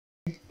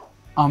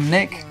I'm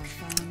Nick.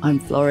 I'm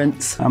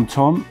Florence. I'm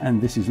Tom,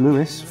 and this is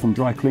Lewis from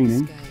Dry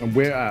Cleaning. And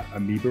we're at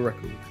Amoeba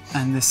Records.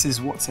 And this is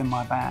What's in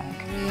My Bag.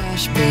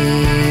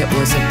 It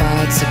was a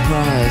bad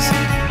surprise.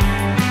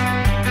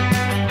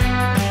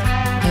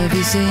 Have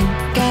you seen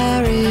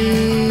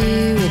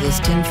Gary with his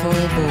tinfoil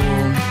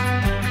ball?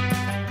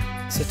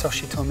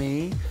 Satoshi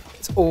Tomiie.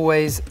 It's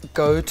always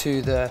go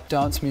to the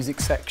dance music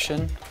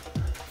section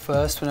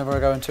first whenever I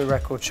go into a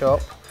record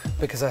shop,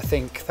 because I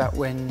think that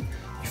when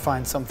you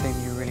find something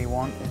you really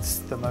want, it's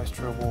the most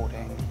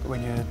rewarding.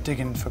 When you're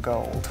digging for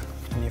gold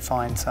and you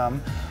find some.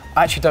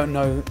 I actually don't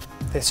know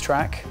this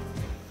track.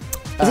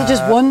 Is it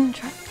just one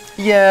track?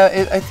 Yeah,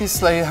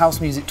 it's like house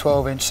music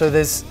 12-inch, so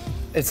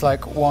it's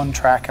like one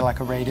track, like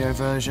a radio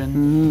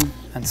version,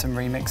 and some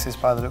remixes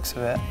by the looks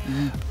of it.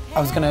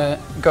 I was gonna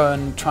go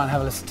and try and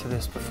have a listen to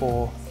this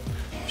before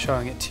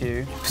showing it to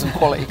you, some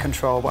quality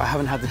control, but I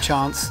haven't had the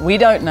chance. We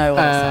don't know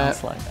what it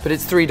sounds like. But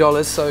it's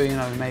 $3, so you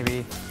know, maybe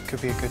it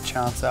could be a good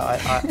chance that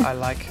I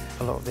like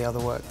a lot of the other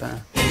work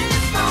there.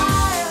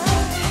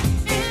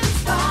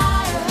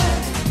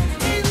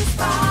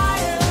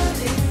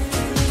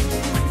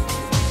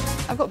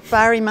 I've got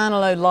Barry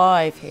Manilow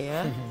live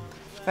here.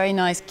 Very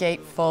nice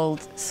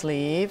gatefold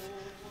sleeve.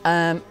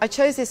 I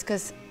chose this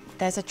because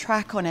there's a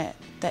track on it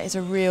that is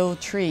a real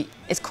treat.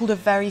 It's called A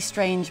Very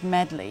Strange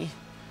Medley.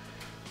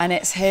 And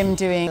it's him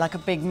doing like a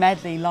big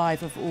medley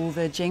live of all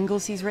the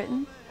jingles he's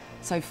written.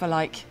 So for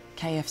like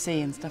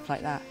KFC and stuff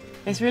like that.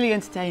 It's really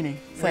entertaining.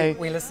 So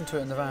we listened to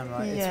it in the van,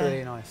 right? Yeah. It's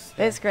really nice.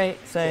 It's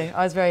great. So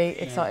I was very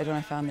excited when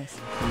I found this.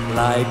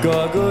 Like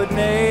a good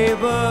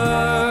neighbor,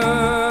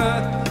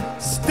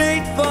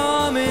 State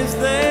Farm is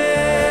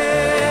there.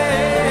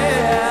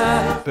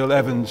 Bill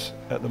Evans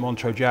at the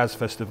Montreux Jazz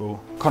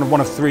Festival. Kind of one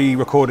of 3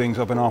 recordings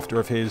I've been after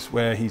of his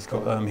where he's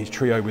got his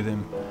trio with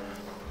him.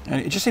 And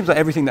it just seems like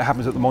everything that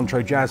happens at the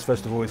Montreux Jazz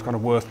Festival is kind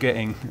of worth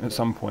getting at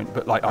some point.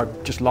 But like, I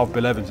just love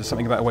Bill Evans. There's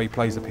something about the way he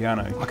plays the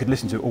piano. I could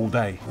listen to it all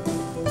day.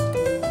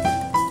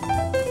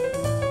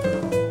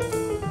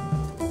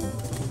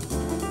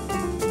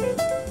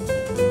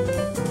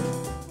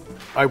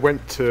 I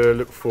went to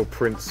look for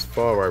Prince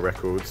Far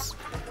records,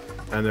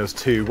 and there was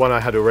 2. One I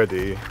had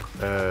already,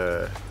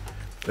 and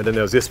then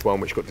there was this one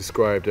which got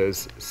described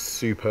as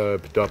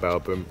superb dub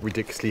album,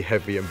 ridiculously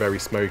heavy and very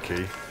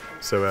smoky.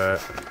 So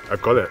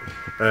I've got it.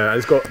 And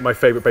it's got my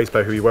favourite bass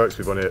player who he works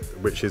with on it,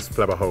 which is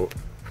Flabber Holt,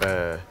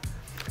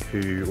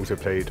 who also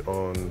played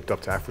on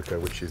Dub to Africa,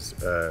 which is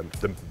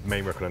the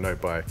main record I know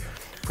by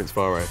Prince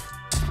Far.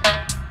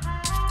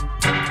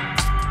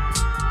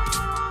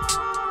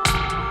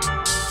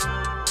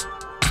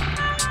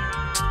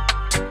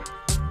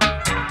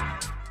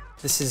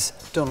 This is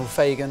Donald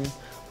Fagen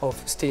of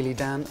Steely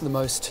Dan, the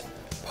most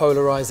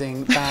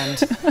polarising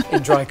band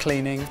in dry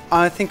cleaning.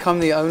 I think I'm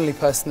the only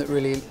person that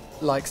really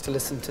likes to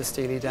listen to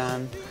Steely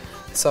Dan.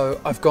 So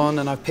I've gone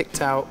and I've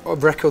picked out a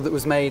record that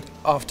was made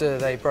after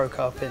they broke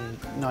up in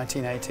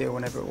 1980 or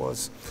whenever it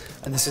was.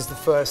 And this is the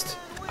first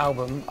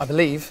album, I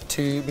believe,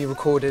 to be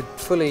recorded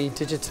fully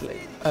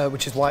digitally,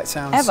 which is why it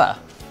sounds... Ever?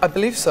 I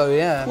believe so,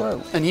 yeah.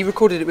 Whoa. And he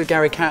recorded it with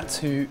Gary Katz,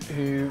 who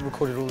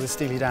recorded all the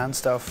Steely Dan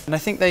stuff. And I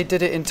think they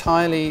did it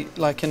entirely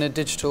like in a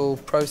digital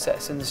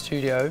process in the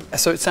studio.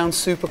 So it sounds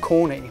super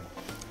corny.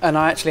 And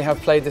I actually have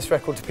played this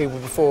record to people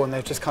before and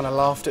they've just kind of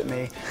laughed at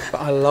me,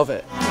 but I love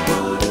it.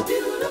 What a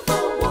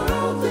beautiful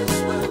world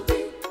this will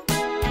be.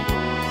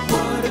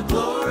 What a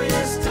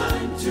glorious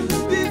time to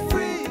be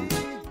free.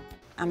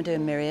 Amadou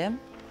and Mariam,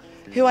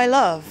 who I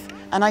love.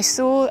 And I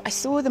saw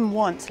them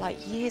once, like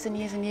years and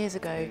years and years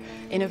ago,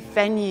 in a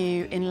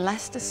venue in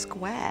Leicester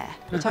Square,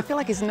 which I feel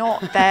like is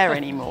not there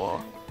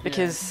anymore,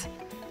 because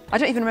I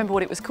don't even remember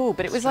what it was called,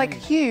 but it was like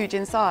huge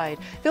inside.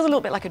 It feels a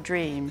little bit like a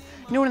dream.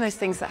 You know, one of those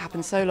things that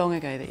happened so long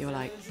ago that you were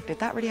like, did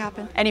that really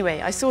happen? Anyway,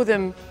 I saw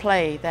them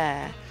play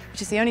there,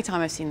 which is the only time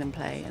I've seen them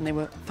play, and they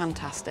were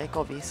fantastic,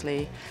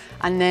 obviously.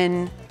 And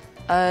then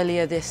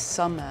earlier this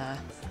summer,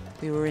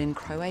 we were in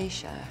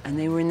Croatia, and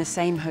they were in the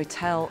same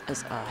hotel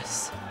as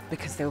us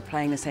because they were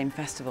playing the same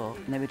festival,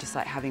 and they were just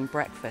like having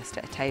breakfast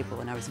at a table,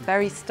 and I was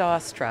very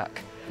starstruck.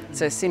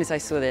 So as soon as I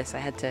saw this, I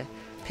had to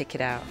pick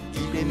it out.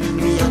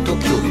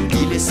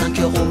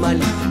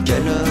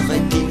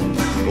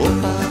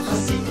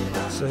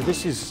 So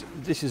this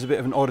is a bit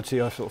of an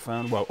oddity I've sort of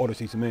found. Well,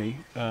 oddity to me.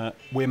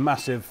 We're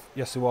massive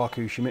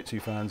Yasuaki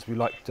Shimizu fans. We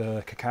liked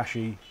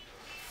Kakashi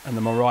and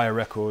the Mariah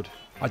record.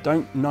 I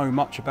don't know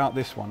much about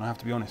this one, I have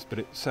to be honest,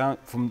 but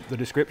from the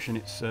description,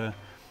 it's an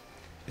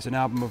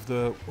album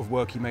of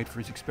work he made for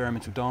his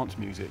experimental dance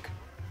music.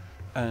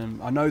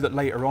 I know that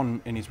later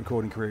on in his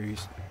recording career,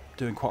 he's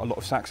doing quite a lot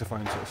of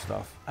saxophone sort of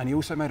stuff, and he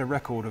also made a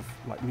record of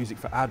like music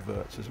for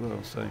adverts as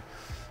well. So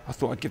I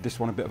thought I'd give this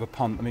one a bit of a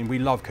punt. I mean, we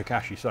love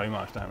Kakashi so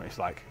much, don't we? It's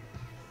like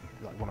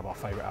one of our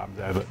favourite albums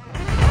ever.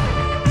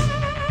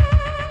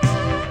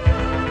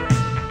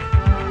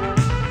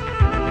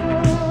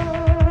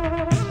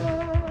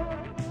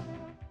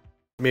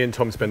 Me and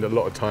Tom spend a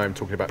lot of time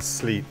talking about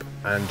sleep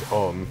and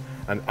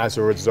and as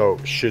a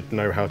result should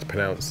know how to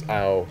pronounce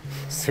Al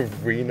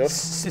Serenos.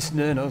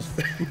 Cisneros.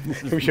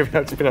 We should be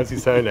able to pronounce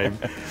his surname.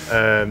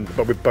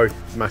 But we're both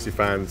massive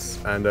fans,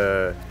 and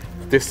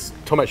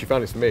Tom actually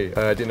found this for me.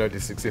 I didn't know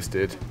this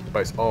existed,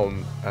 but it's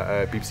on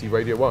BBC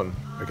Radio 1.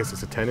 I guess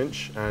it's a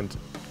 10-inch, and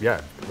yeah,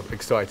 I'm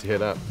excited to hear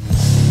that.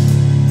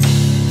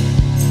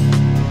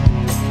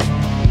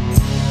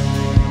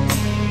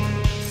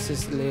 This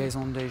is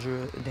Liaisons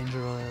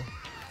Dangereuses.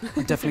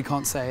 I definitely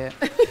can't say it.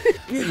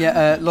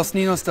 Yeah, Los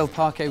Niños del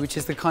Parque, which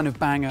is the kind of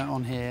banger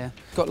on here.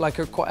 Got like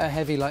quite a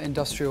heavy like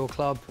industrial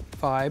club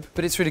vibe,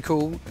 but it's really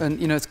cool.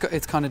 And you know,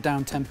 it's kind of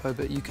down tempo,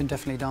 but you can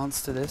definitely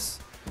dance to this,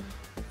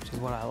 which is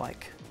what I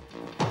like.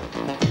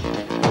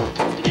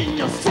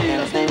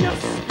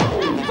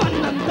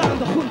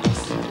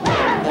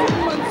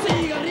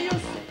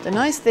 The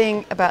nice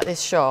thing about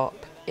this shop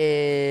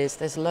is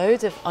there's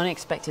loads of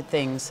unexpected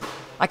things.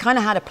 I kind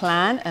of had a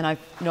plan and I've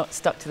not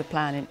stuck to the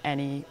plan in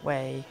any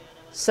way.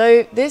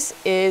 So this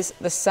is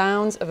the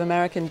sounds of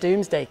American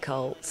doomsday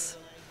cults.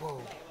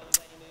 Whoa.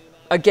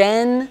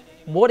 Again,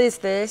 what is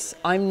this?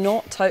 I'm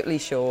not totally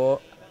sure.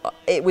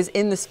 It was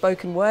in the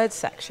spoken word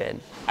section.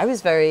 I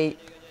was very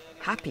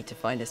happy to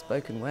find a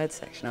spoken word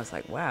section. I was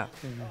like, wow.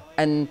 Mm-hmm.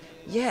 And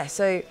yeah,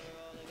 so,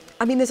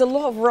 I mean, there's a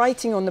lot of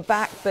writing on the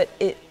back, but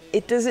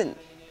it doesn't,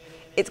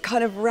 it's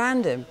kind of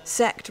random.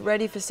 Sect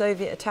ready for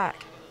Soviet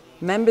attack.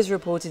 Members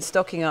reported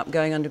stocking up,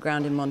 going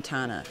underground in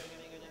Montana.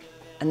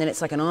 And then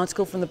it's like an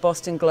article from the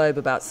Boston Globe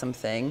about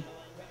something.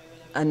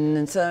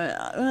 And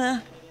so,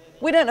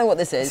 we don't know what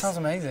this is. It sounds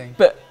amazing.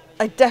 But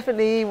I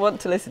definitely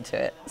want to listen to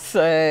it.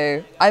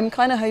 So I'm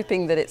kind of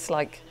hoping that it's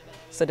like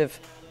sort of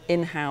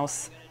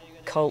in-house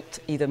cult,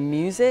 either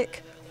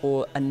music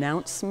or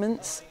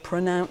announcements,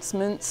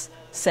 pronouncements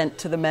sent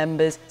to the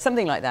members,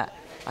 something like that.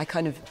 I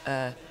kind of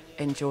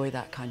enjoy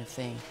that kind of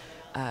thing,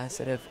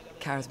 sort of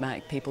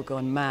charismatic people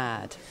gone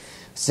mad.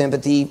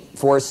 Sympathy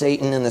for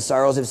Satan and the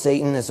sorrows of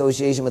Satan,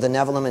 association with the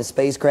Nephilim and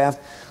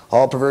spacecraft,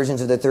 all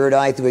perversions of the third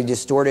eye through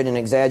distorted and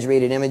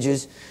exaggerated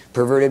images,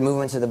 perverted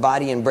movements of the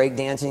body and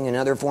breakdancing and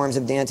other forms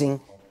of dancing.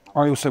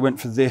 I also went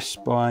for this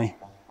by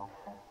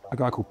a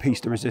guy called Piece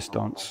de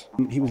Résistance.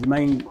 He was the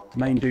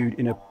main dude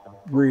in a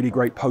really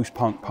great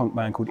post-punk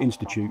band called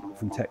Institute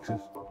from Texas.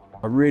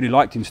 I really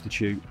liked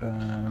Institute.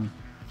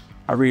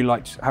 I really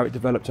liked how it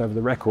developed over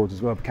the records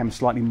as well. It became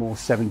slightly more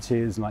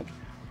 70s. Like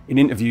in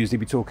interviews, they'd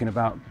be talking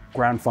about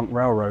Grand Funk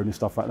Railroad and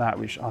stuff like that,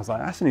 which I was like,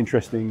 that's an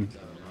interesting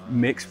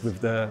mix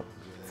with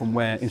from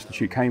where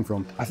Institute came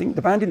from. I think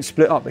the band didn't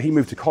split up, but he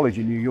moved to college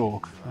in New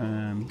York,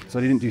 so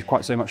they didn't do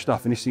quite so much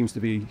stuff. And this seems to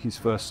be his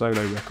first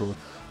solo record.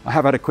 I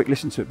have had a quick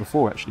listen to it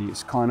before, actually.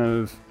 He's kind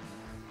of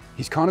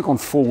gone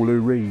full Lou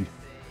Reed,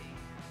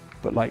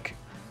 but like,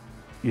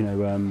 you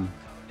know,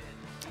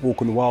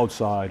 Walk on the Wild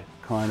Side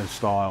kind of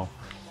style.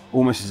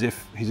 Almost as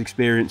if his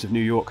experience of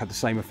New York had the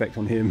same effect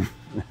on him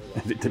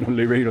as it did on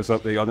Lou Reed or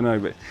something, I don't know,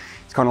 but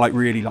it's kind of like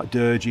really like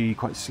dirgy,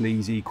 quite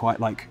sleazy, quite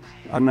like,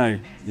 I don't know,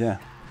 yeah,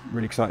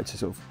 really excited to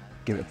sort of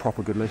give it a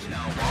proper good listen.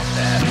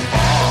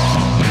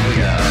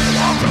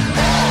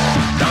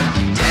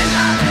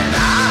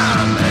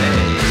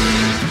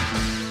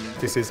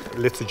 This is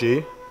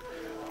Liturgy,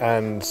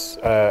 and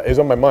it was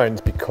on my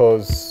mind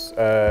because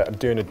I'm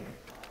doing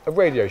a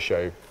radio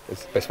show.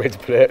 It's the best way to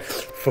put it,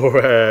 for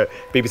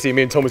BBC.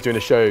 Me and Tom was doing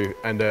a show,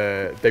 and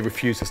they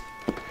refused us.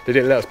 They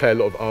didn't let us play a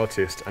lot of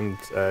artists, and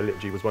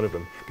Liturgy was one of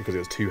them because it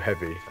was too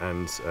heavy.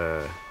 And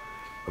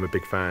I'm a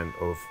big fan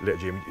of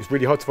Liturgy. It's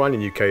really hard to find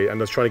in the UK, and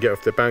I was trying to get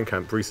off the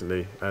Bandcamp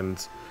recently, and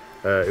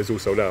it was all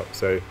sold out.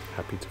 So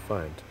happy to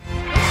find.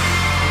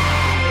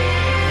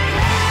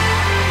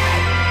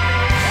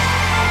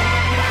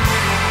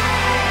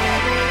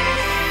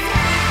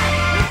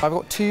 I've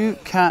got two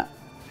Cat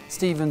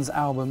Stevens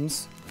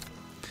albums.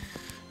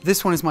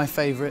 This one is my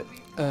favourite.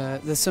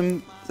 There's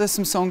some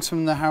songs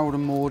from the Harold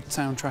and Maude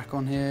soundtrack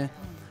on here,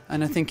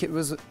 and I think it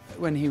was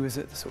when he was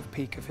at the sort of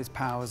peak of his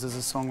powers as a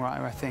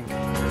songwriter, I think.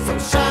 So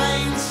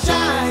shine,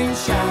 shine,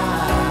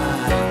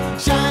 shine,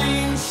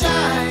 shine,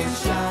 shine,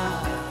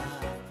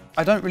 shine.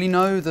 I don't really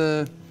know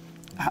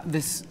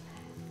this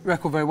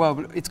record very well,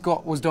 but it's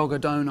got Was Dog a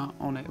Donut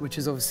on it, which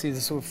is obviously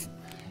the sort of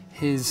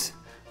his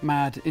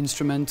mad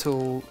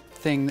instrumental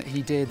thing that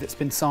he did that's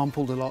been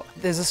sampled a lot.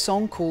 There's a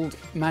song called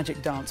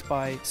Magic Dance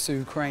by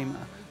Sue Kramer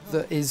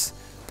that is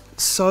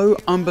so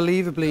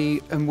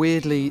unbelievably and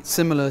weirdly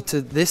similar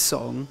to this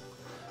song,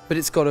 but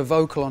it's got a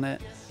vocal on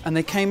it, and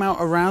they came out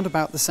around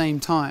about the same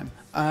time.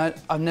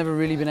 I've never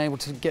really been able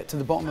to get to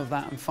the bottom of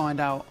that and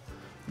find out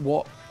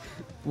what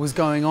was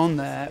going on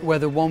there,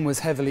 whether one was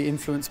heavily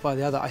influenced by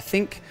the other. I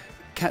think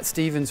Cat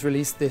Stevens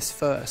released this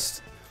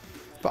first,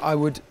 but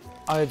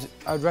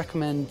I'd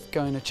recommend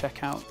going to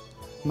check out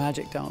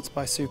Magic Dance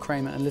by Sue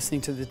Kramer and listening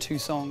to the two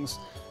songs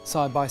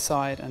side by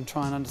side and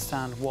try and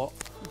understand what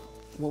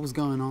was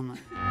going on there.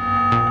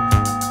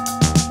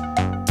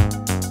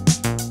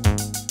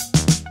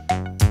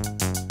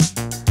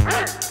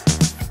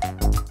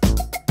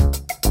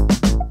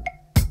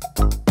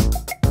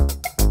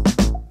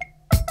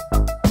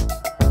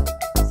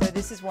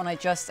 one I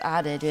just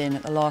added in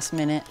at the last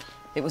minute.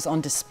 It was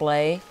on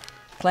display,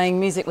 playing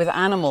music with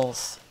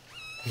animals.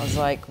 I was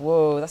like,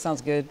 whoa, that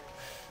sounds good.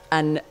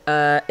 And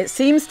it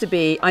seems to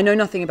be, I know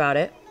nothing about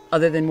it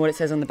other than what it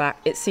says on the back.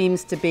 It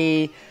seems to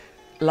be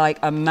like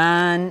a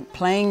man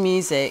playing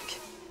music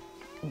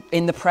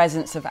in the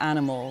presence of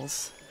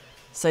animals.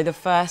 So the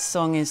first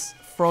song is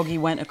Froggy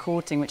Went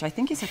A-Courting, which I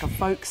think is like a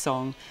folk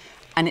song.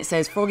 And it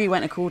says, Froggy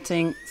went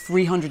a-courting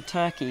 300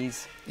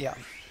 turkeys. Yeah.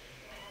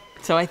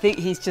 So I think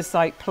he's just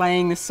like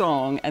playing the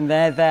song and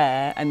they're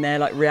there and they're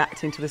like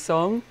reacting to the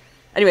song.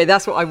 Anyway,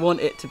 that's what I want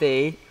it to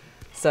be.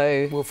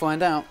 So We'll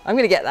find out. I'm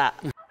gonna get that.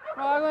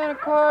 Frog went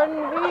a-courting,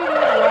 beat it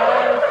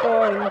right,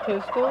 sword and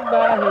pistol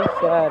by his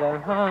side,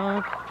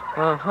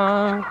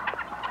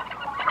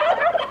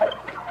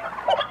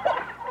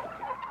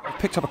 I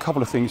picked up a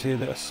couple of things here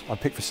that I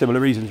picked for similar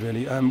reasons,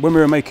 really. When we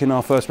were making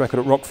our first record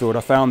at Rockfield,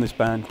 I found this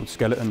band called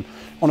Skeleton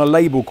on a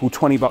label called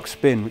 20 Buck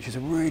Spin, which is a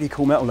really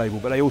cool metal label,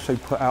 but they also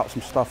put out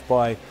some stuff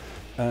by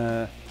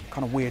kind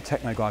of weird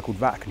techno guy called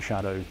Vatican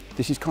Shadow.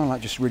 This is kind of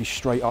like just really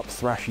straight up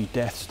thrashy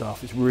death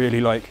stuff. It's really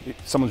like,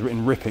 someone's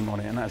written ripping on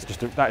it, and that's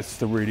just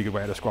a really good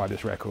way to describe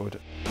this record.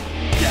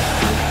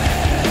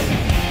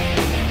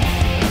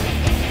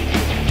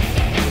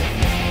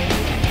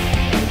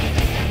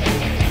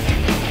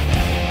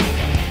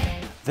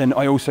 Then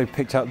I also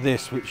picked out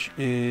this, which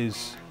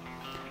is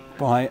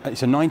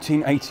it's a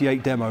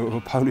 1988 demo of a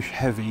Polish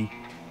heavy,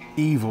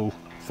 evil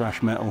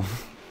thrash metal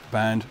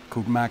band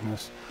called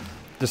Magnus.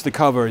 Just the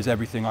cover is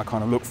everything I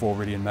kind of look for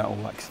really in metal,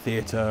 like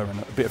theatre and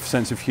a bit of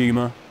sense of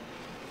humour.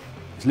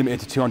 It's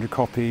limited to 200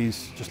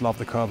 copies, just love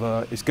the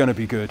cover. It's going to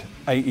be good.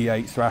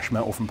 88 thrash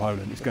metal from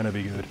Poland, it's going to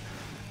be good.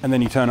 And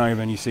then you turn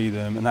over and you see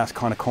them, and that's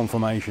kind of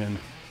confirmation.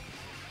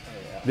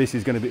 This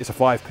is going to be, it's a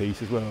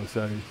 5-piece as well,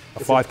 so a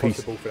 5-piece.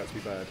 It's impossible for that to be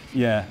bad.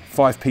 Yeah,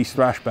 5-piece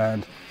thrash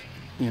band.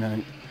 You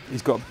know,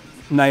 he's got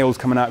nails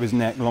coming out of his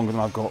neck longer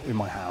than I've got in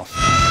my house.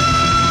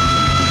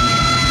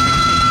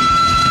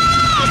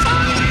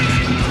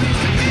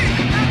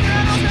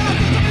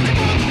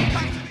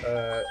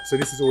 So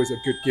this is always a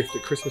good gift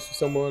at Christmas for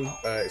someone.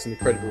 It's an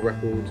incredible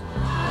record.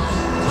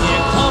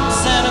 Here comes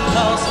Santa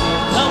Claus,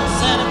 right down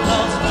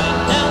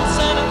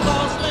Santa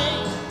Claus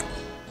Lane.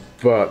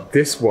 But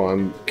this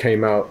one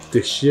came out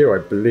this year,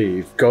 I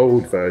believe,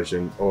 gold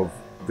version of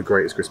the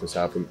greatest Christmas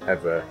album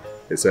ever.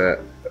 It's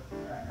a,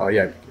 oh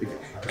yeah, it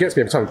gets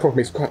me every time. The problem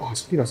is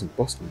it's really nice in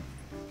Boston.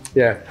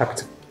 Yeah,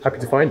 happy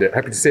to find it,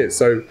 happy to see it.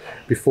 So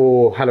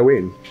before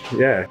Halloween,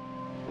 yeah.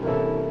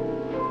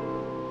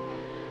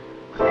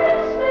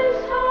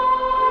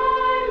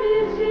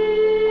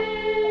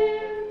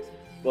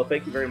 Well,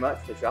 thank you very much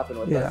for shopping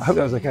with Yeah, us. I hope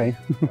that was okay.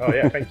 Oh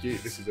yeah, thank you.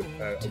 This is a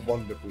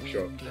wonderful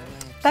shop.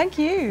 Thank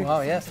you.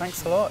 Wow, yeah,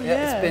 thanks a lot.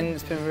 Yeah, Yeah.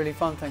 it's been really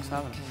fun. Thanks for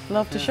having us.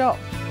 Love to shop.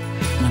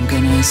 And I'm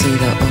gonna see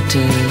the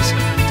otters.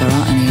 There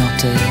aren't any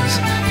otters.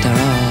 There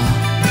are.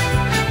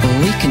 Well,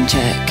 we can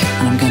check.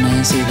 And I'm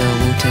gonna see the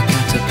water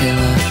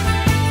caterpillar.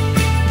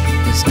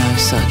 There's no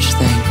such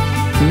thing.